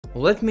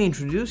let me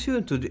introduce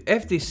you to the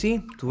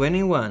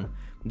FTC21,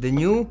 the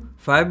new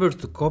fiber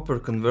to copper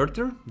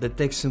converter that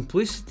takes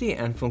simplicity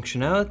and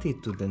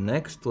functionality to the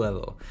next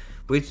level.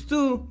 With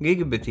 2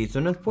 gigabit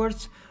Ethernet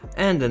ports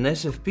and an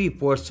SFP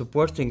port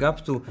supporting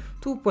up to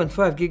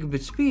 2.5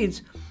 gigabit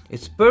speeds,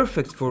 it's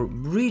perfect for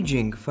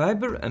bridging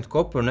fiber and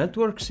copper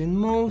networks in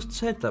most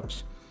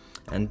setups.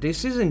 And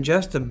this isn't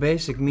just a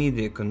basic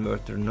media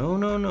converter,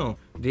 no.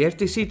 The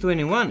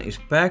FTC21 is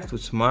packed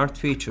with smart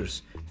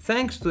features,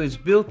 thanks to its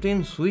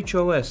built-in Switch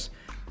OS.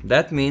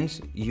 That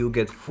means you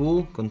get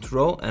full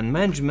control and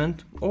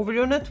management over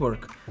your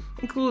network,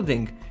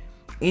 including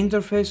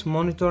interface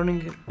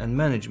monitoring and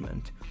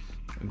management,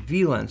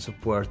 VLAN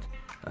support,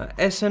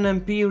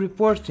 SNMP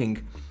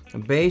reporting,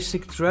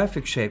 basic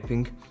traffic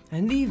shaping,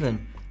 and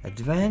even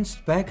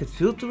advanced packet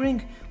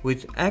filtering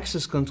with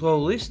access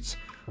control lists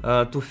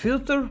to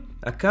filter,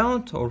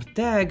 account or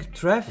tag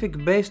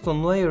traffic based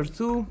on layer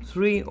 2,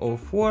 3 or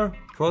 4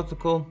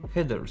 protocol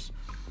headers.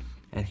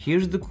 And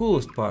here's the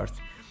coolest part.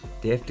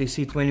 The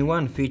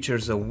FTC21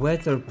 features a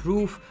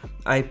weatherproof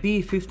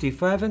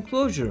IP55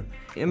 enclosure,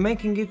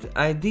 making it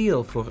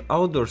ideal for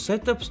outdoor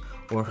setups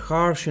or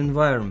harsh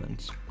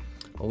environments.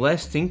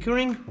 Less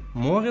tinkering,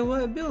 more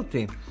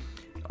reliability.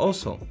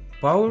 Also,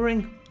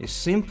 powering is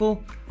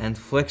simple and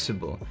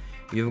flexible.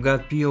 You've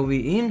got PoE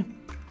in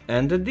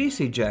and a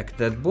DC jack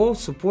that both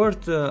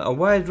support a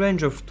wide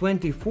range of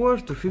 24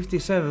 to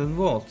 57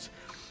 volts.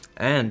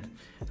 And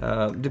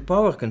the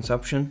power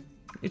consumption,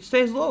 it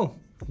stays low.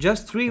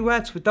 Just 3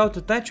 watts without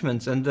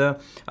attachments and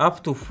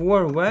up to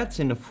 4 watts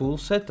in a full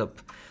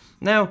setup.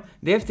 Now,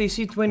 the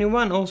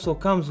FTC21 also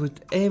comes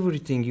with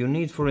everything you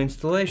need for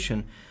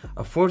installation.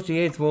 A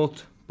 48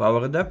 volt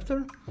power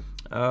adapter,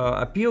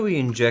 a PoE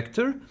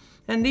injector,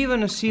 and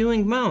even a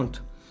ceiling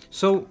mount.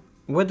 So,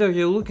 whether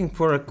you're looking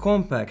for a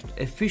compact,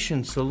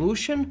 efficient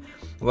solution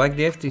like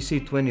the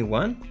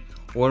FTC21,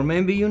 or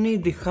maybe you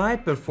need the high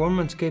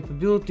performance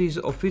capabilities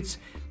of its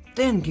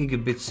 10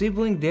 gigabit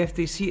sibling, the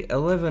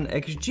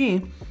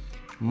FTC11XG,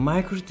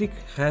 MikroTik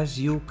has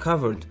you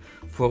covered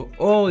for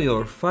all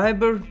your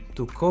fiber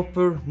to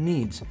copper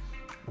needs,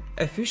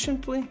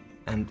 efficiently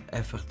and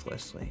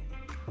effortlessly.